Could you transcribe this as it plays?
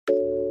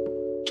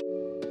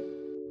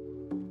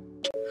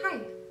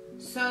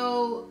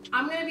So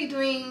I'm gonna be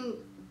doing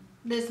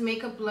this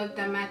makeup look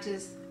that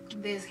matches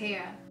this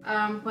hair.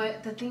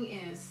 But the thing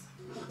is,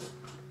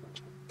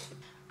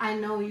 I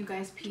know you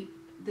guys peep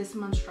this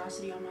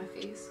monstrosity on my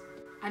face.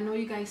 I know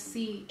you guys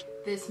see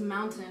this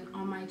mountain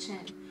on my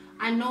chin.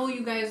 I know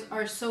you guys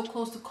are so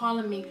close to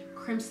calling me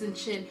Crimson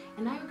Chin,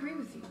 and I agree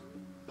with you.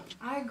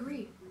 I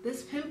agree.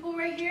 This pimple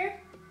right here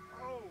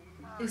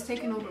is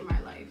taking over my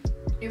life.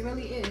 It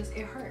really is.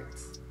 It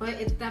hurts. But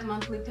it's that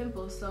monthly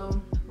pimple,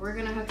 so we're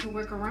gonna have to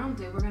work around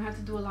it. We're gonna have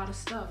to do a lot of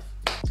stuff.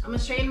 I'm gonna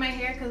straighten my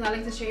hair because I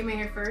like to straighten my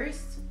hair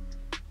first.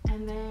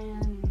 And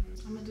then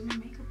I'm gonna do my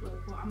makeup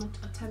look. Well, I'm gonna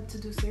attempt to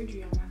do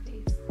surgery on my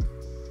face.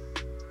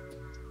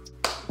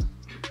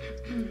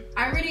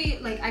 I already,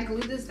 like, I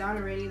glued this down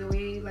already the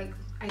way, like,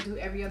 I do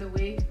every other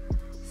wig.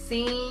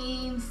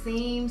 Same,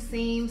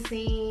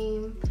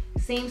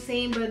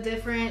 but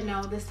different.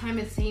 No, this time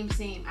it's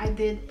same. I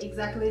did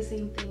exactly the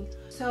same thing.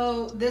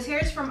 So this hair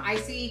is from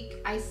ISEE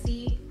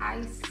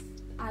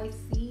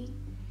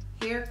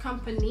Hair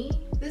Company.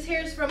 This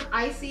hair is from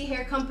ISEE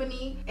Hair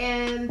Company,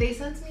 and they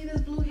sent me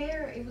this blue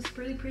hair. It was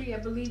pretty. I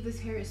believe this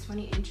hair is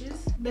 20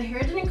 inches. The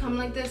hair didn't come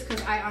like this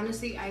because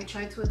I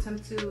tried to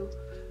attempt to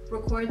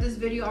record this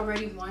video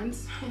already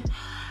once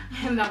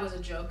and that was a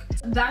joke.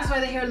 That's why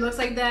the hair looks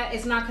like that.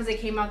 It's not because it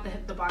came out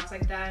the box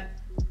like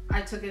that.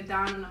 I took it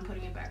down and I'm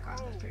putting it back on.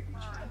 That's pretty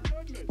much fine.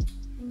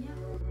 And yeah.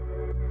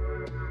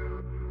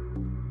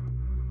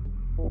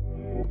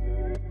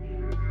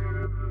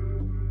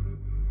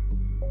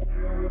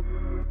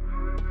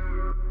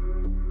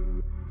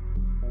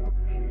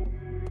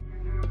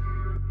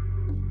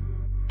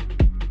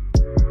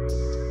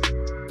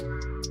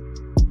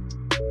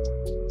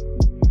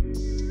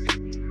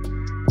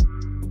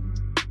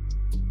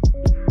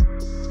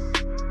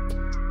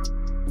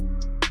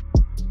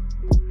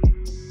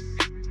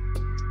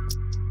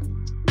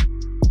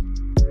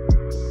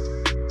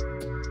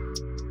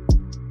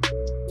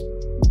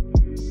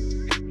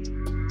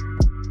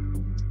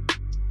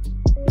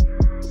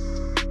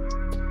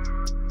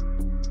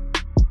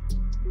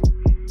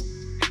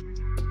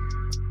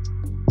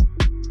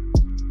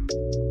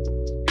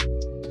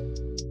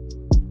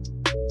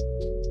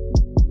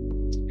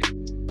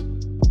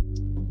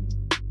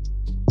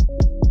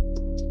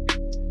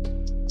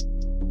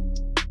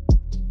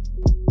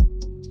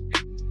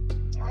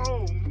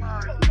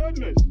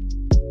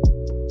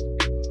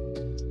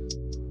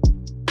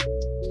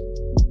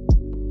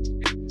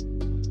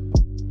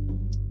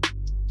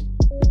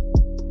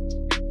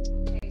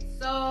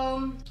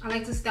 I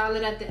like to style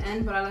it at the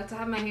end, but I like to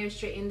have my hair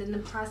straightened in the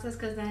process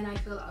because then I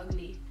feel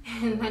ugly.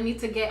 And I need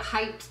to get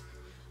hyped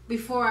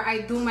before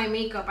I do my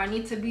makeup. I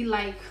need to be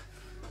like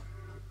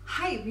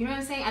hype, you know what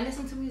I'm saying? I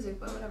listen to music,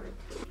 but whatever.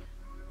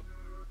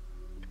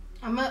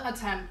 I'm gonna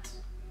attempt,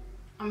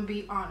 I'm gonna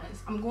be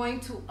honest, I'm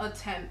going to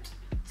attempt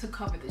to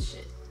cover this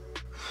shit.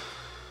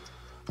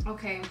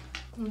 Okay,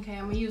 I'm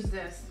gonna use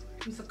this.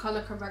 It's a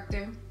color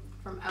corrector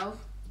from e.l.f.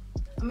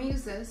 I'm gonna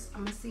use this.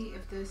 I'm gonna see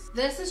if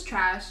this is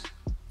trash.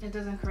 It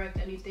doesn't correct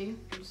anything.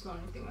 It's the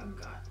only thing I've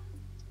got.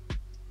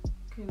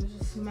 Okay, let's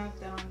just smack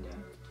that on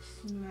there.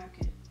 Smack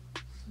it.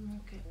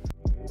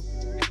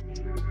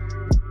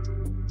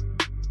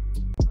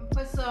 I'll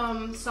put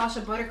some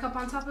Sasha Buttercup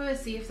on top of it.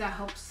 See if that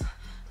helps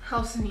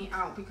me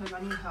out because I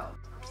need help.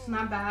 It's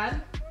not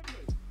bad.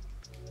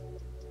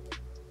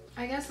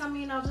 I guess, I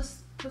mean, I'll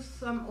just put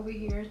some over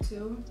here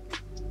too.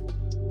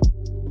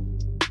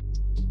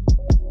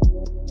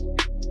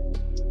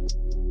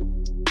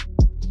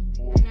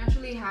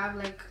 Have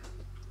like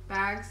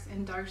bags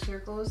and dark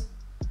circles.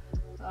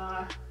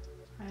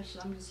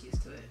 Actually, I'm just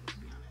used to it, to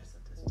be honest,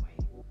 at this point.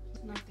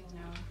 It's nothing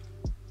new.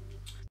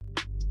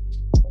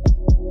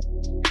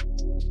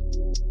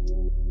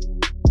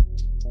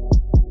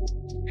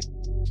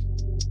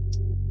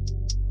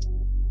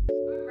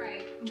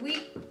 Alright,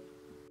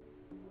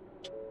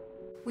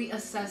 we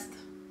assessed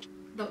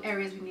the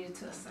areas we needed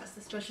to assess,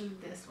 especially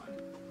this one.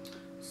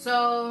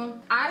 So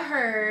I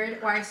heard,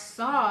 or I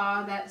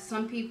saw that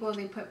some people,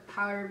 they put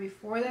powder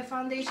before their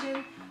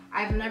foundation.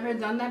 I've never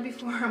done that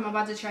before. I'm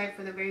about to try it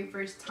for the very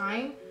first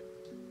time.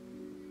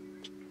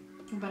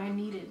 But I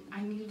needed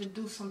to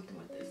do something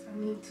with this. I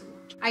need to.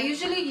 I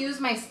usually use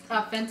my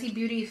Fenty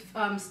Beauty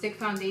stick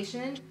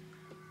foundation,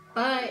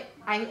 but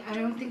I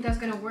don't think that's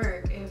gonna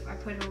work if I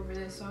put it over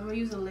this. So I'm gonna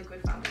use a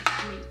liquid foundation.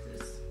 I'm gonna use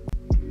this.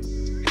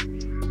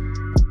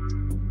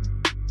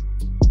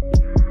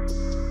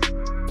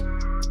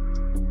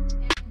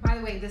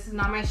 This is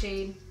not my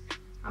shade.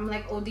 I'm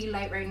like OD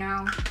light right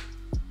now.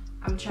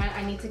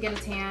 I need to get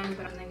a tan,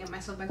 but I'm gonna get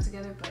myself back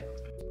together. But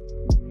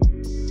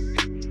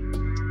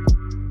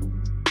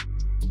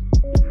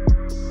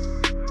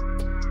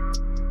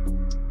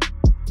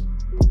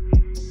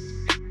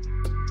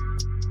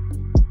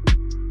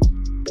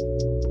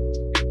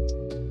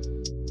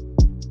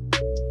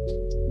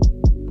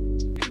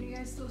can you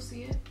guys still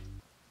see it?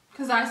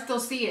 Because I still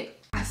see it.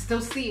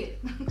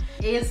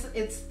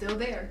 It's still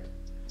there.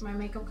 My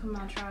makeup come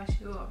out trash.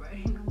 You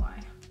already know why.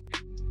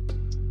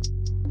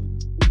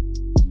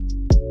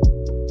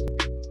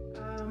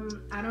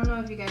 I don't don't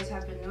know if you guys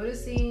have been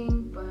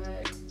noticing,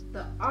 but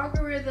the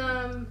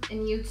algorithm in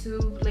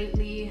YouTube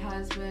lately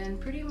has been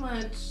pretty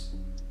much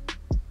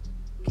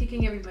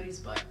kicking everybody's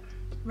butt.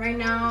 Right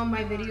now,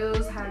 my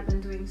videos have been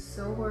doing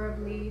so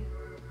horribly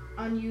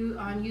on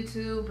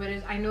YouTube, but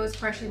I know it's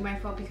partially my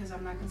fault because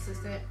I'm not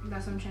consistent.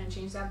 That's why I'm trying to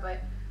change that,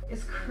 but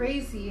it's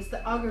crazy. It's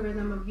the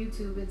algorithm of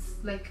YouTube. It's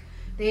like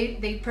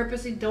they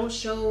purposely don't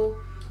show,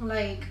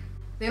 like,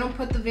 they don't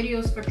put the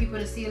videos for people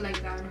to see it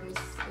like that, and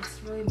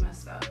it's really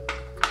messed up.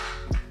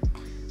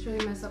 It's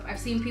really messed up. I've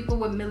seen people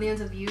with millions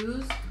of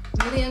views,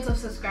 millions of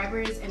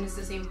subscribers, and it's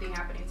the same thing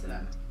happening to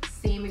them.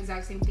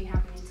 Exact same thing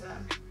happening to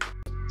them.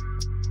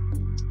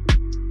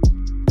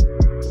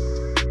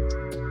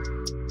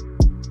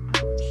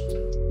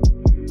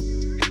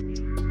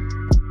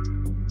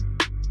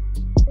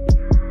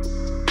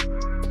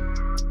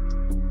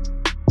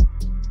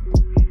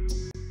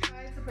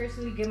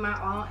 Personally give my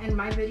all in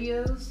my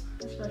videos,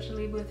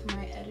 especially with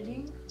my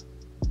editing,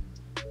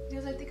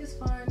 because I think it's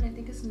fun, I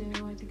think it's new,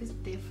 I think it's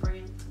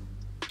different,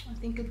 I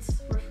think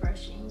it's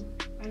refreshing.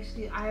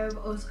 Actually, I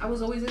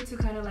was always into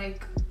kind of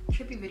like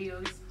trippy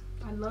videos.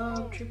 I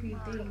love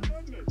trippy things.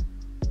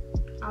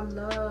 I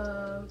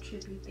love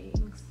trippy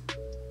things.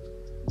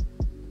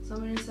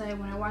 Someone said,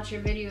 when I watch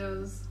your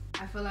videos,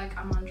 I feel like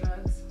I'm on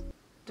drugs.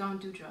 Don't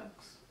do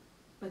drugs,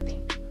 but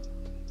thank you.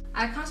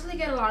 I constantly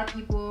get a lot of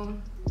people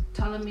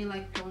telling me,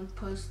 like, don't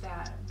post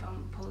that,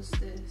 don't post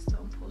this,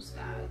 don't post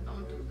that,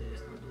 don't do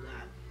this, don't do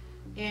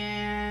that.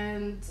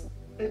 And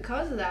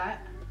because of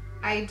that,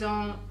 I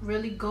don't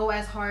really go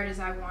as hard as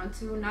I want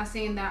to. Not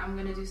saying that I'm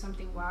gonna do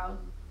something wild.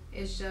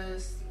 It's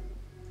just,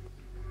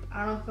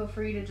 I don't feel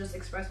free to just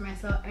express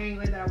myself any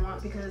way that I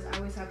want, because I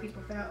always have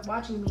people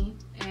watching me,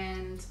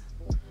 and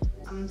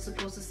I'm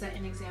supposed to set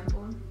an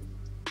example.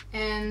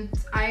 And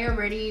I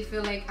already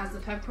feel like, as the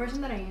type of person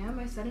that I am,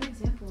 I set an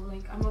example.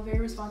 Like, I'm a very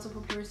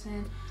responsible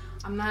person.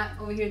 I'm not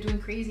over here doing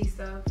crazy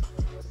stuff.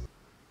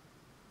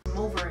 I'm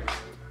over it.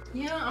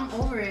 Yeah, I'm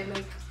over it.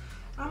 Like,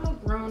 I'm a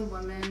grown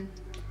woman.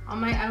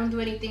 I don't do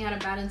anything out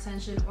of bad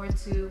intention or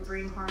to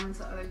bring harm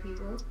into other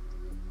people.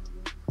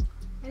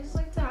 I just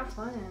like to have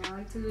fun. I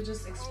like to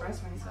just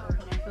express myself.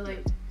 And I feel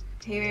like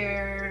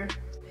hair,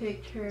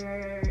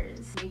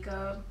 pictures,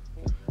 makeup,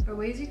 or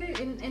ways you can,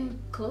 in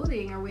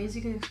clothing, or ways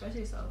you can express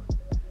yourself.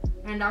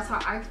 And that's how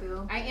I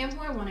feel. I am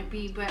who I want to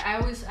be, but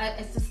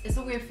it's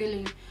a weird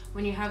feeling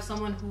when you have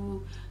someone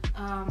who,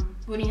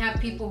 when you have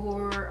people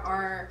who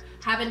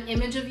have an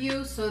image of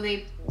you, so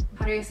they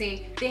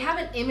have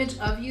an image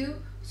of you,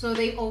 so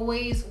they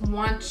always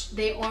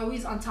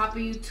on top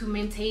of you to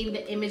maintain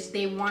the image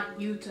they want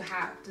you to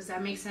have. Does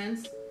that make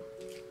sense?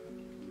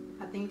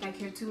 I think I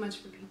care too much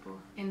for people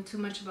and too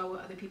much about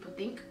what other people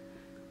think.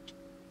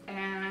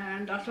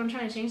 And that's why I'm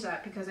trying to change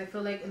that, because I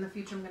feel like in the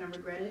future I'm gonna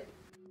regret it.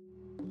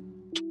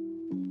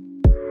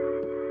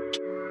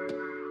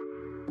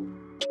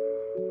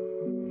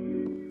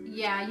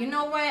 Yeah, you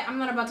know what? I'm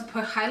not about to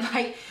put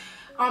highlight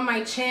on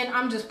my chin.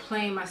 I'm just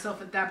playing myself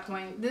at that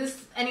point.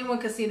 Anyone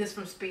could see this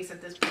from space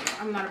at this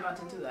point. I'm not about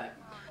to do that.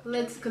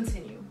 Let's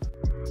continue.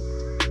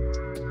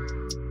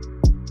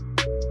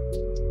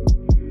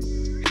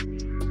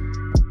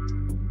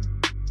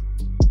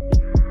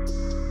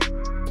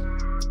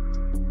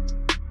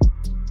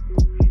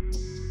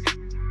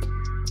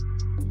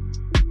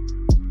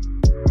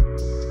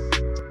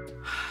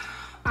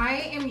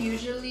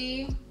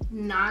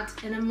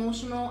 Not an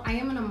emotional. I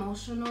am a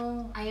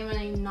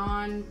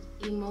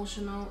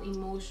non-emotional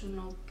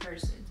emotional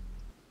person.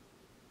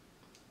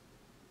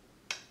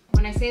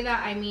 When I say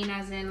that, I mean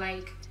as in,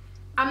 like,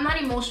 I'm not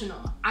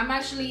emotional. I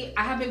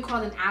have been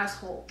called an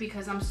asshole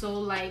because I'm so,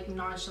 like,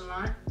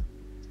 nonchalant.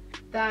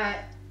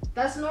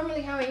 That's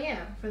normally how I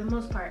am for the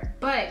most part.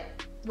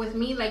 But with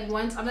me, like,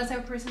 once I'm the type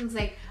of person that's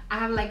like, I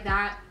have like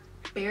that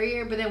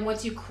barrier, but then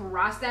once you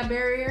cross that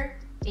barrier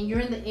and you're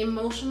in the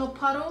emotional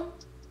puddle,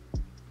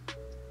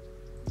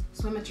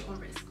 swim at your own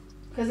risk.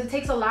 Because it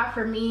takes a lot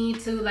for me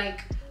to,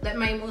 like, let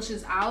my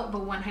emotions out,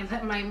 but when I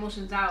let my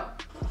emotions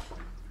out,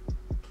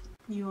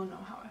 you will know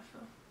how I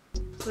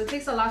feel. So it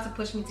takes a lot to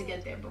push me to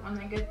get there, but when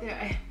I get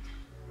there,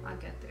 I'll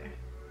get there.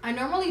 I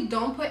normally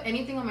don't put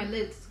anything on my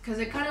lids because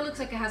it kind of looks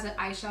like it has an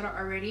eyeshadow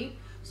already,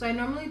 so I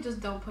normally just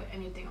don't put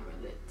anything on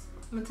my lids.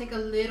 I'm gonna take a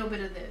little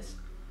bit of this.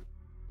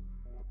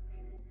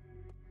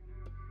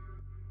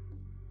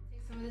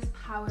 Take some of this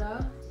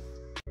powder.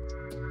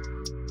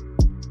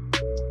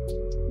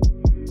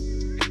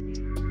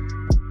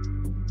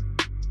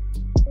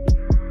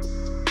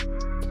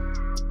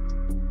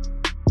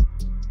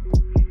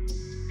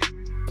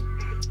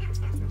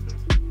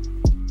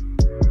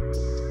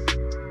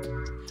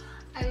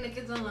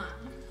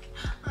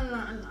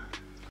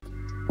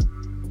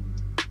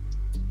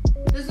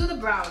 Let's do the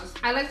brows.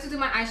 I like to do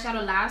my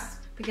eyeshadow last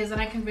because then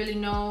I can really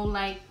know,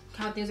 like,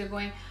 how things are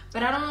going.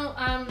 But I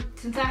don't,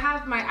 since I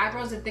have my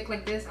eyebrows that thick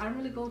like this, I don't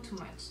really go too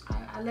much.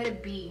 I let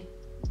it be.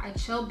 I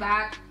chill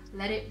back,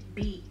 let it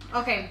be.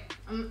 Okay,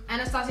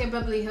 Anastasia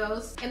Beverly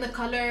Hills in the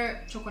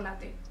color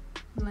Chocolate,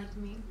 like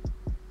me.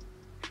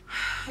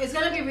 It's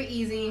gonna be really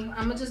easy.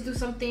 I'm gonna just do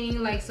something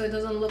like so it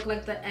doesn't look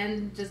like the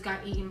end just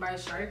got eaten by a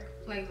shark.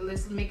 Like,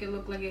 let's make it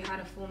look like it had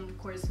a full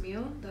course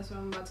meal. That's what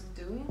I'm about to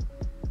do.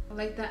 I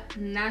like that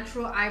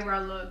natural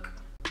eyebrow look.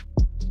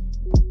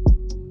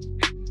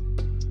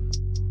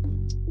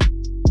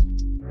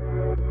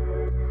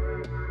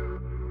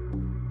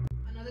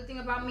 Another thing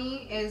about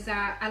me is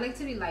that I like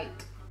to be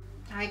liked.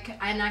 I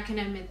can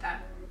admit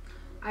that.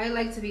 I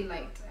like to be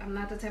liked. I'm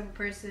not the type of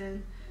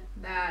person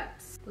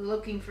that's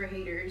looking for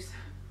haters.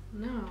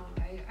 No,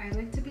 I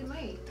like to be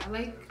liked.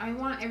 I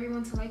want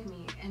everyone to like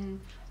me, and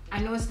I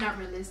know it's not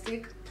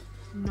realistic,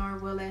 nor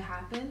will it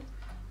happen,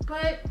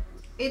 but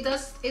it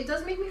does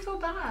make me feel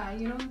bad,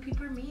 you know, when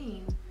people are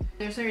mean.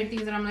 There's certain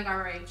things that I'm like, all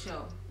right,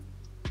 chill.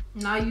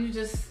 Now you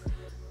just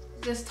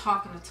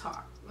talking to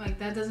talk. Like,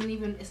 that doesn't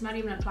even, it's not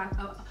even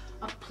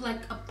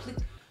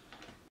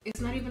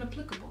it's not even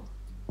applicable.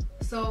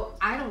 So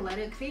I don't let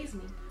it faze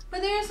me.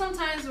 But there are some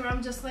times where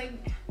I'm just like,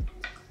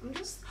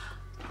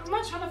 I'm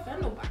not trying to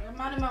offend nobody. I'm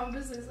not in my own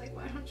business. Like,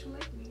 why don't you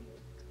like me?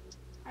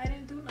 I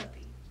didn't do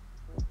nothing.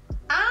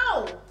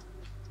 Ow!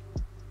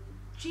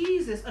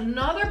 Jesus,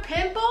 another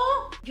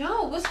pimple?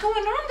 Yo, what's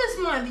going on this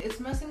month? It's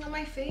messing up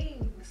my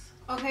face.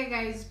 Okay,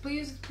 guys,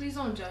 please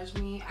don't judge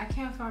me. I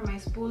can't find my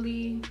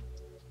spoolie.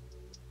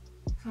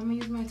 So I'm gonna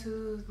use my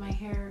tooth, my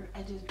hair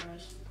edges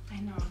brush.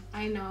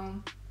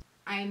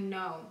 I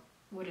know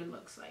what it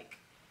looks like.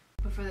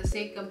 But for the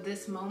sake of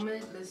this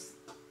moment, let's...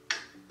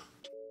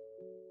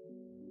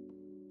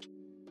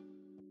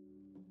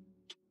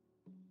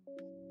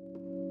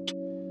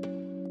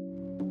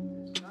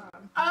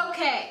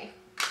 Okay,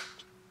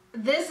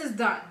 this is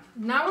done.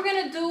 Now we're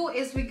gonna do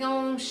is we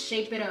gonna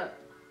shape it up.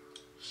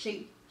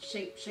 Shape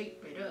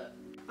it up.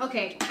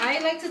 Okay, I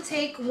like to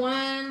take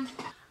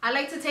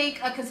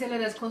a concealer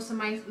that's close to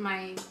my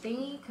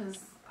thingy, because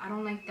I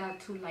don't like that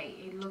too light.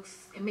 It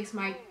makes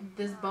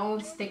this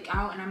bone stick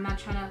out, and I'm not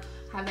trying to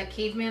have that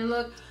caveman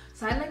look.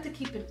 So I like to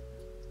keep it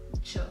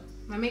chill.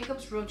 My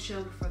makeup's real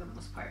chill for the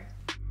most part.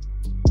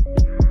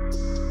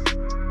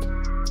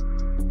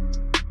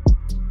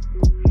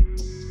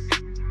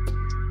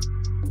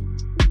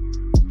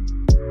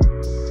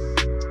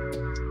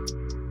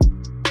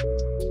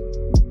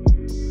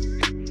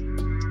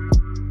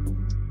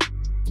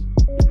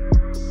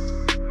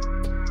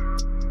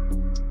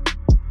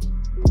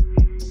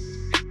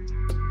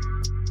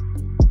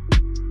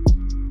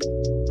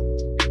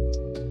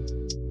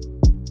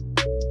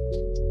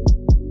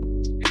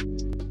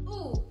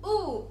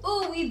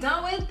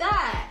 Done with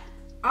that.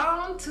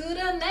 On to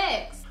the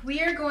next.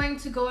 We are going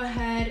to go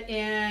ahead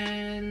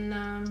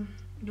and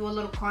do a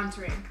little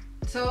contouring.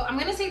 So I'm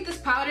gonna take this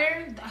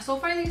powder. So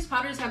far these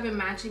powders have been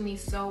matching me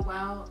so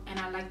well, and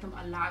I like them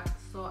a lot,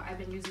 so I've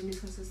been using these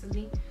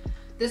consistently.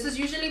 This is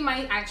usually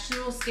my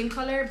actual skin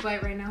color,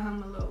 but right now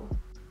I'm a little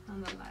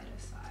on the lighter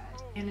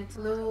side, and it's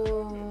a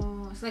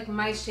little, it's like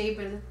my shade,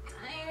 but it's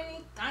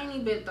a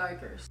tiny bit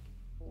darker.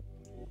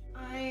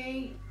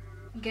 I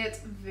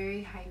get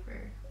very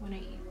hyper when I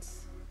eat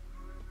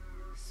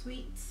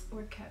sweets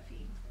or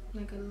caffeine,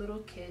 like a little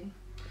kid,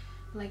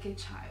 like a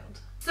child.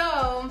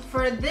 So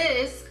for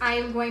this, I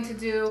am going to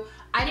do,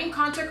 I didn't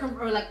contour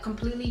or like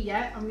completely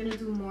yet. I'm gonna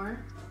do more,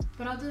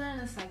 but I'll do that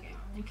in a second.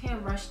 You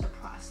can't rush the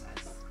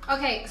process.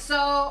 Okay,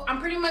 so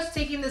I'm pretty much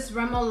taking this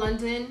Remo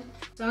London.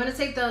 So I'm gonna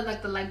take the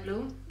light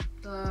blue.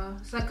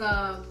 It's like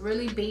a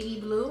really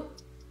baby blue.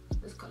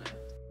 This color.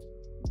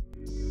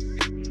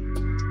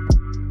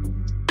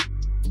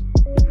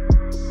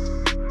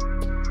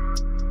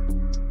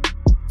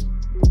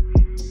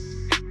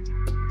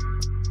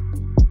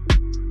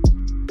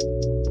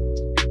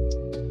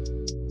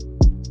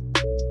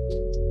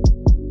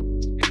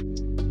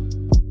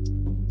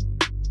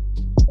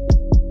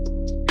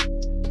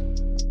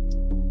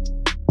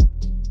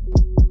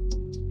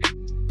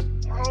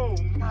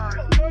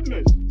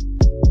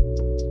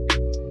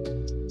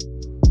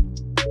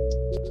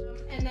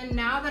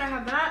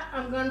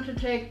 I'm going to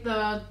take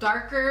the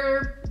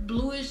darker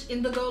bluish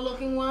indigo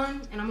looking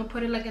one, and I'm gonna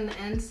put it like in the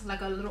ends,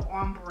 like a little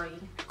ombre,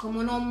 como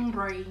un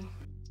ombre.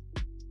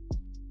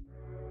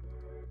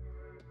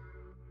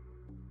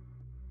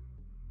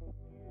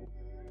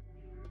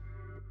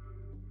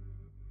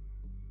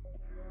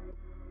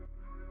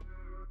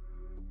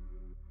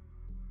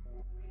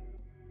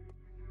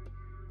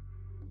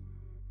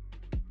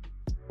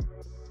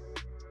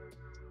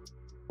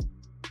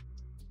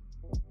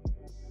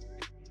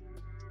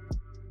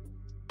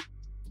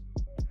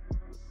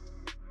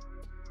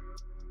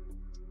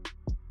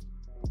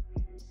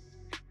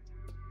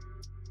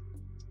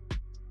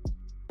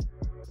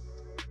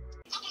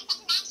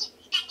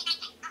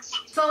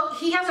 So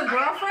he has a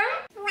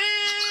girlfriend?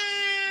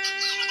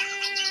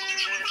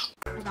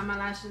 I got my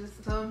lashes,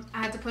 so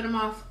I had to put them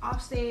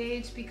off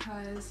stage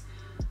because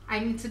I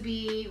need to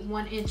be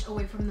 1 inch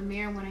away from the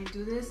mirror when I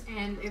do this,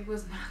 and it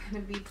was not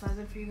gonna be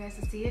pleasant for you guys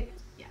to see it.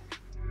 Yeah.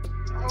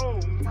 Oh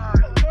my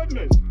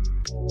goodness.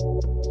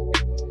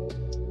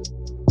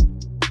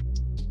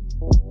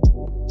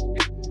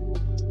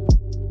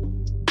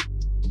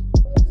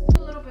 Just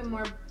a little bit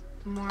more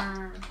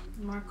more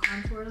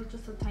contour,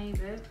 just a tiny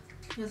bit,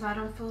 because I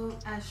don't feel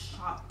as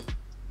sharp.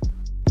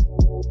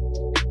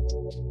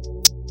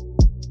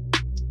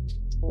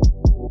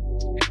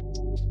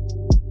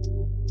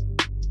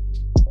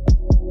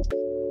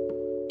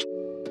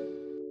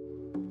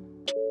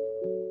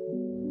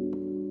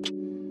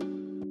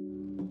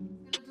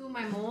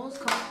 My moles,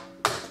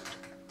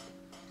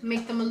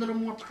 make them a little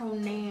more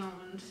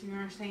pronounced, you know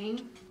what I'm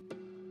saying?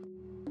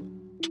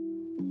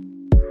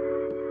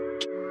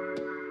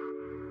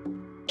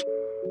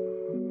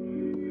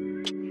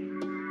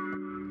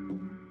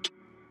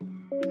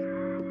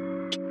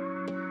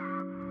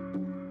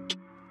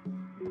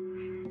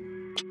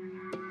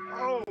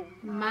 Oh,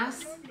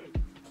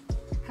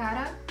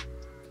 Mascara.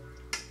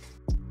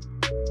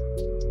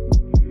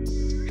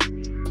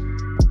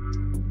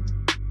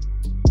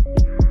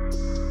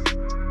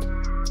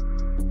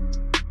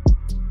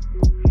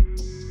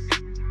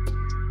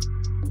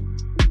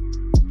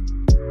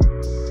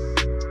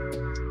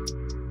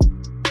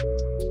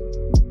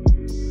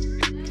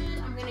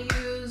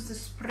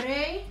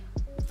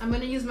 I'm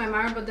gonna use my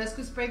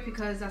Detss spray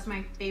because that's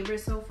my favorite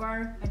so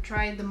far. I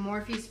tried the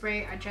Morphe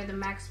spray, I tried the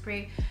MAC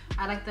spray.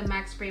 I like the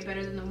MAC spray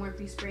better than the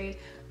Morphe spray,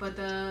 but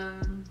the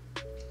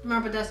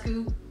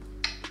Detss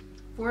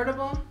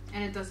affordable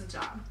and it does the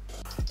job.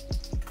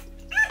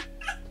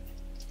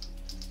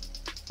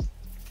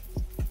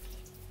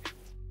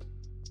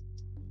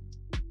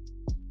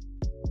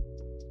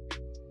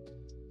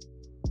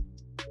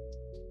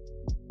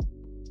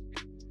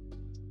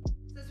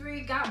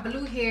 We got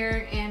blue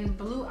hair and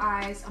blue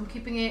eyes. I'm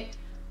keeping it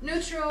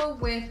neutral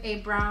with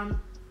a brown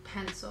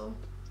pencil.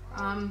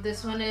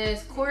 This one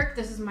is Cork.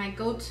 This is my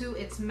go-to.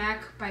 It's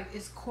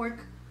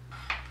Cork.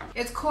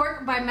 It's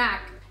Cork by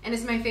MAC, and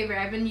it's my favorite.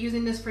 I've been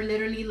using this for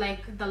literally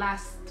like the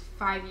last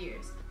 5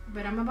 years.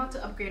 But I'm about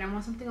to upgrade. I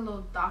want something a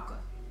little darker.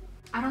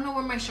 I don't know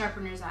where my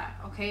sharpener's at,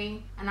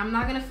 okay? And I'm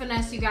not gonna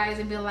finesse you guys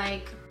and be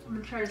like, I'm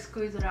gonna try to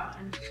squeeze it out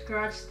and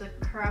scratch the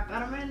crap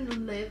out of my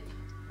lip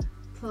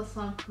till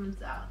some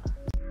comes out.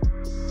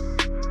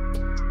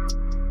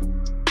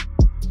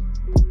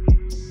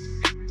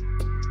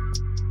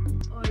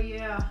 Oh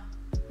yeah,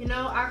 you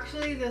know,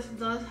 actually this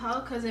does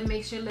help because it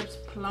makes your lips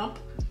plump.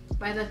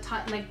 By the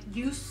time, like,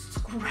 you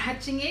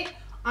scratching it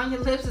on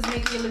your lips is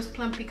making your lips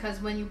plump, because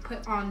when you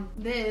put on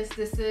this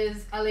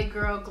is LA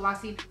Girl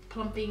Glossy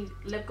Plumping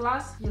Lip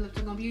Gloss, your lips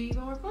are gonna be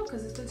even more plump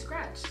because it's been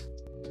scratched.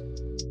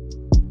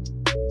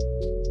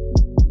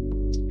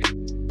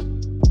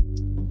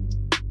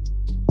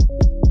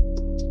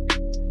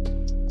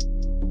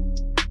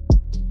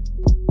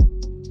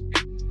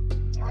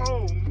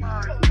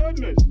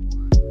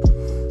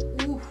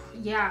 Ooh,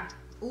 yeah.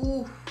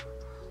 Ooh,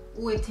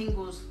 it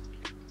tingles.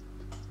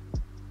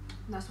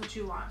 That's what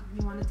you want.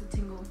 You want it to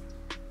tingle.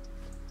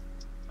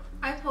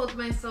 I pulled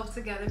myself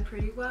together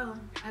pretty well.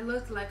 I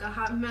looked like a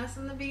hot mess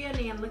in the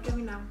beginning, and look at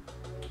me now.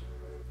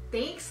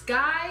 Thanks,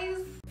 guys.